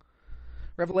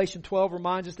 Revelation 12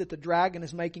 reminds us that the dragon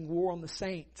is making war on the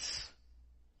saints.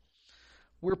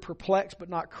 We're perplexed but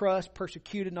not crushed,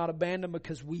 persecuted, not abandoned,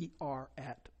 because we are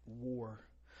at war.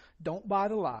 Don't buy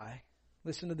the lie.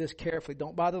 Listen to this carefully.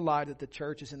 Don't buy the lie that the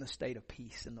church is in a state of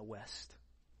peace in the West.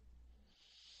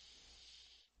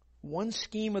 One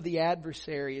scheme of the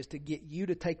adversary is to get you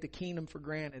to take the kingdom for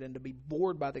granted and to be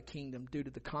bored by the kingdom due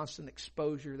to the constant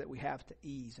exposure that we have to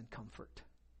ease and comfort.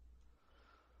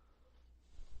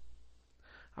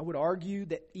 I would argue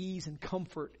that ease and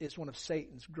comfort is one of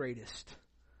Satan's greatest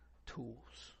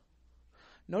tools.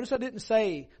 Notice I didn't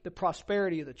say the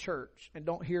prosperity of the church, and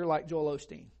don't hear like Joel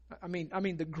Osteen. I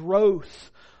mean the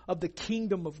growth of the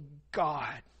kingdom of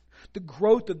God. The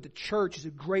growth of the church is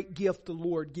a great gift the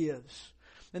Lord gives.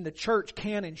 And the church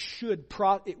can and should,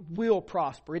 it will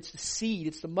prosper. It's the seed,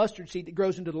 it's the mustard seed that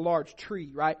grows into the large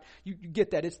tree, right? You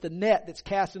get that. It's the net that's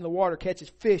cast in the water, catches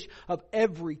fish of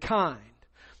every kind.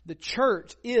 The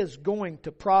church is going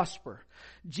to prosper.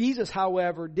 Jesus,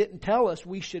 however, didn't tell us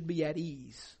we should be at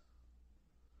ease.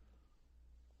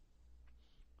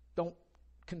 Don't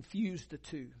confuse the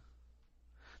two.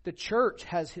 The church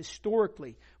has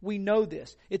historically, we know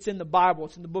this, it's in the Bible,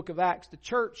 it's in the book of Acts, the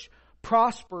church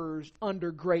prospers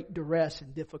under great duress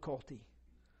and difficulty.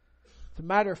 As a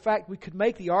matter of fact, we could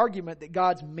make the argument that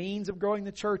God's means of growing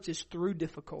the church is through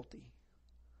difficulty.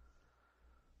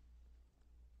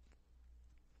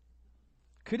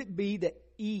 Could it be that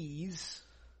ease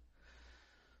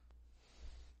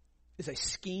is a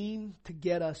scheme to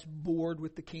get us bored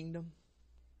with the kingdom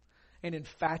and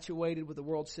infatuated with the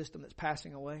world system that's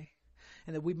passing away,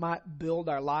 and that we might build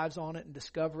our lives on it and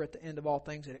discover at the end of all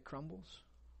things that it crumbles?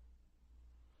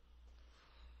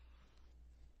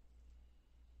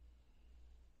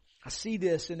 I see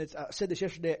this, and I said this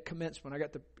yesterday at commencement. I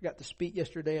got to speak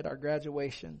yesterday at our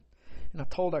graduation, and I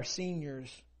told our seniors,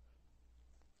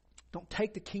 Don't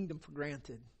take the kingdom for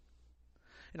granted.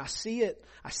 And I see it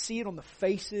on the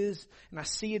faces, and I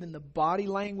see it in the body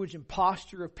language and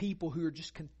posture of people who are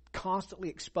just constantly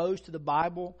exposed to the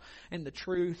Bible and the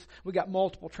truth. We got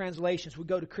multiple translations. We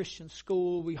go to Christian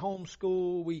school, we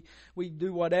homeschool, we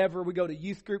do whatever. We go to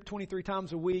youth group 23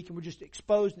 times a week, and we're just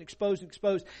exposed and exposed and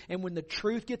exposed. And when the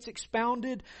truth gets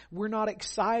expounded, we're not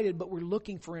excited, but we're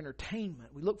looking for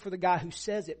entertainment. We look for the guy who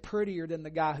says it prettier than the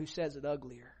guy who says it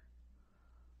uglier.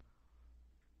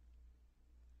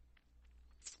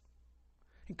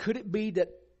 And could it be that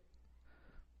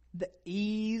the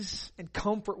ease and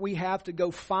comfort we have to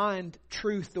go find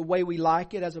truth the way we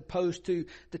like it, as opposed to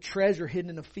the treasure hidden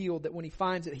in a field that when he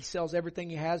finds it, he sells everything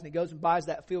he has and he goes and buys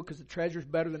that field because the treasure's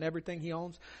better than everything he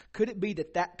owns? Could it be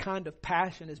that that kind of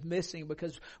passion is missing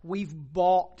because we've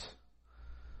bought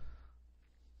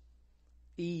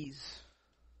ease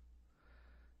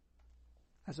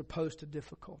as opposed to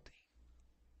difficulty?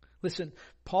 Listen,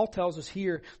 Paul tells us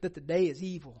here that the day is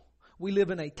evil. We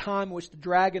live in a time in which the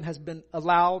dragon has been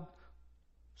allowed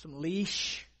some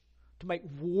leash to make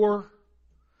war.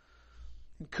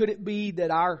 And could it be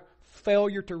that our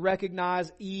failure to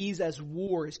recognize ease as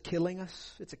war is killing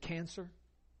us? It's a cancer.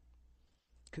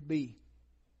 Could be.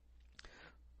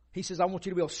 He says, I want you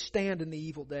to be able to stand in the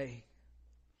evil day.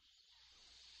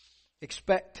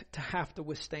 Expect to have to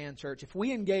withstand, church. If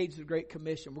we engage the Great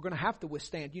Commission, we're going to have to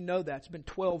withstand. You know that. It's been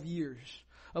 12 years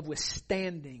of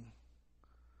withstanding.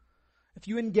 If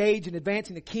you engage in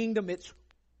advancing the kingdom, it's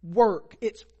work.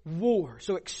 It's war.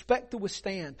 So expect to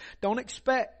withstand. Don't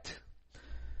expect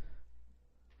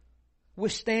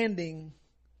withstanding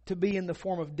to be in the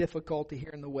form of difficulty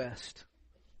here in the West.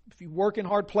 If you work in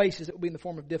hard places, it will be in the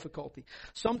form of difficulty.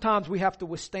 Sometimes we have to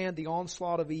withstand the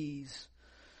onslaught of ease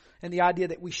and the idea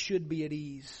that we should be at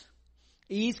ease.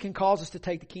 Ease can cause us to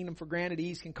take the kingdom for granted.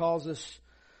 Ease can cause us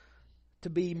to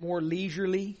be more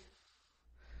leisurely.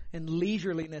 And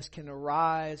leisureliness can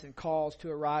arise and cause to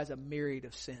arise a myriad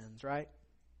of sins, right?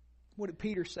 What did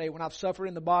Peter say? When I've suffered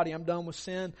in the body, I'm done with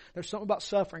sin. There's something about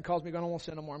suffering causes me, I don't want to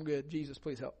sin no more. I'm good. Jesus,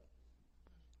 please help.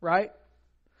 Right?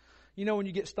 You know when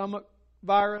you get stomach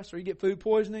virus or you get food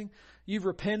poisoning, you've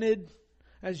repented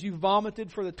as you vomited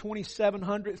for the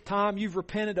 2700th time. You've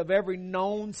repented of every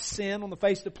known sin on the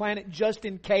face of the planet just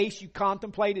in case you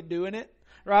contemplated doing it.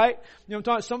 Right? You know what I'm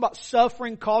talking about? Something about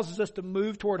suffering causes us to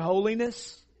move toward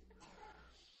holiness.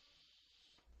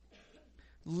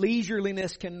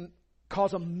 Leisureliness can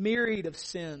cause a myriad of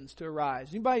sins to arise.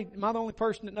 Anybody, am I the only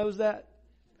person that knows that?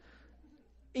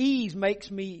 Ease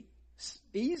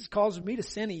causes me to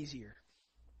sin easier.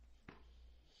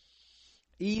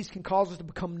 Ease can cause us to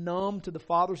become numb to the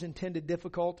Father's intended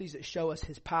difficulties that show us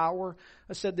His power.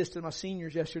 I said this to my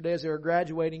seniors yesterday as they were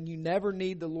graduating. You never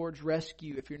need the Lord's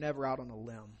rescue if you're never out on a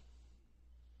limb.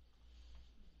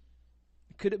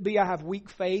 Could it be I have weak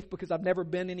faith because I've never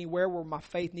been anywhere where my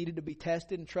faith needed to be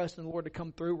tested and trusting the Lord to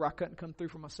come through where I couldn't come through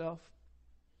for myself?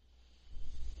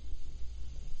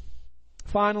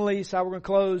 Finally, so we're going to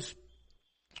close.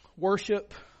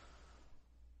 Worship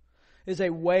is a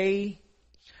way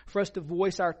for us to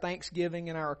voice our thanksgiving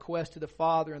and our request to the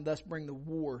Father and thus bring the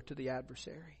war to the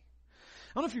adversary.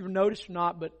 I don't know if you've noticed or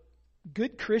not, but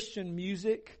good Christian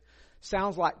music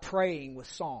sounds like praying with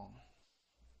song.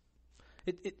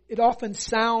 It often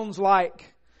sounds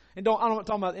like, and I'm not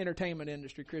talking about the entertainment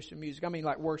industry, Christian music. I mean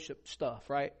like worship stuff,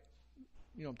 right?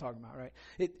 You know what I'm talking about,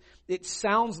 right? It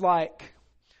sounds like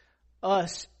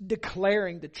us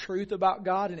declaring the truth about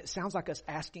God, and it sounds like us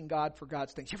asking God for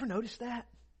God's things. You ever notice that?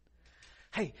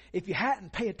 Hey, if you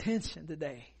hadn't, pay attention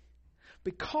today.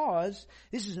 Because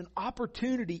this is an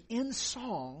opportunity in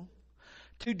song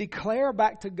to declare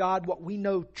back to God what we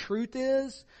know truth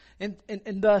is, and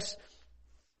thus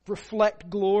reflect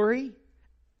glory,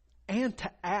 and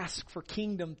to ask for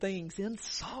kingdom things in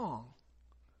song.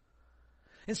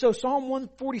 And so Psalm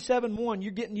 147:1,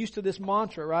 you're getting used to this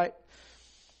mantra, right?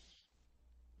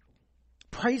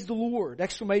 Praise the Lord!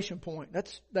 Exclamation point.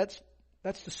 That's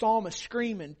the psalmist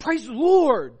screaming, praise the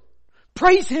Lord!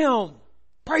 Praise Him!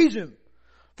 Praise Him!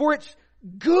 For it's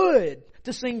good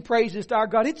to sing praises to our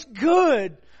God. It's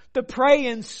good to pray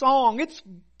in song. It's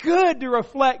good to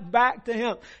reflect back to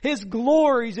Him His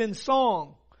glories in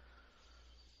song.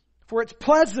 For it's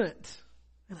pleasant.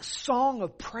 And a song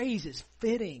of praise is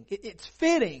fitting. It's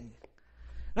fitting.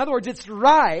 In other words, it's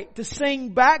right to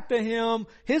sing back to Him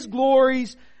His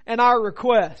glories and our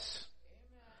requests.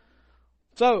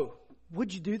 So,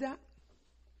 would you do that?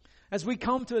 As we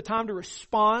come to a time to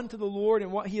respond to the Lord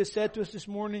and what He has said to us this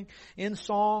morning in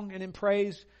song and in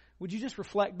praise, would you just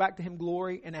reflect back to Him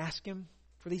glory and ask Him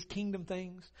for these kingdom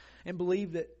things and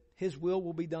believe that His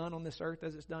will be done on this earth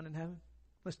as it's done in heaven?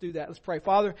 Let's do that. Let's pray.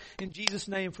 Father, in Jesus'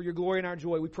 name, for your glory and our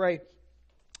joy, we pray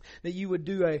that you would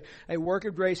do a work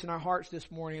of grace in our hearts this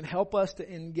morning and help us to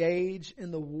engage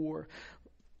in the war.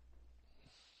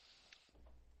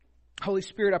 Holy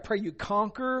Spirit, I pray you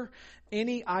conquer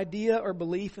any idea or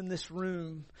belief in this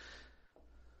room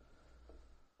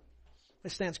that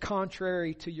stands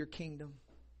contrary to your kingdom.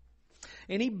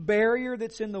 Any barrier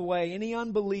that's in the way, any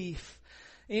unbelief,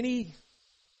 anything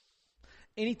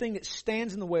that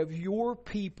stands in the way of your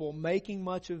people making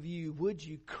much of you, would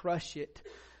you crush it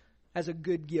as a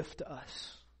good gift to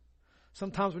us?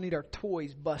 Sometimes we need our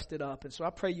toys busted up. And so I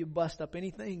pray you bust up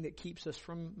anything that keeps us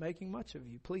from making much of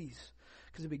you, please,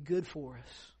 because it'd be good for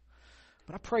us.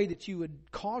 But I pray that you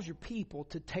would cause your people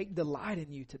to take delight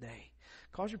in you today.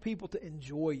 Cause your people to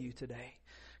enjoy you today.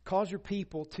 Cause your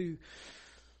people to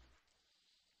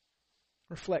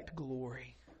reflect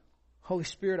glory. Holy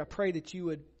Spirit, I pray that you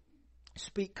would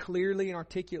speak clearly and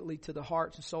articulately to the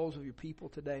hearts and souls of your people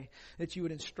today. That you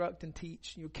would instruct and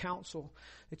teach, you would counsel,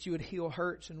 that you would heal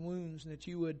hurts and wounds, and that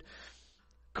you would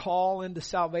call into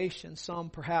salvation some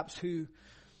perhaps who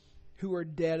are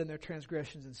dead in their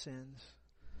transgressions and sins.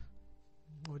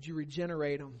 Would you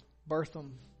regenerate them, birth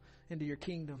them into your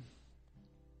kingdom?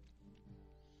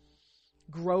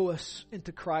 Grow us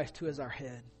into Christ who is our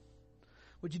head.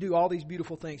 Would you do all these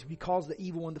beautiful things? Would you cause the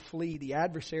evil one to flee, the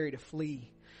adversary to flee?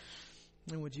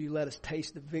 And would you let us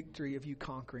taste the victory of you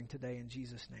conquering today in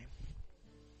Jesus' name?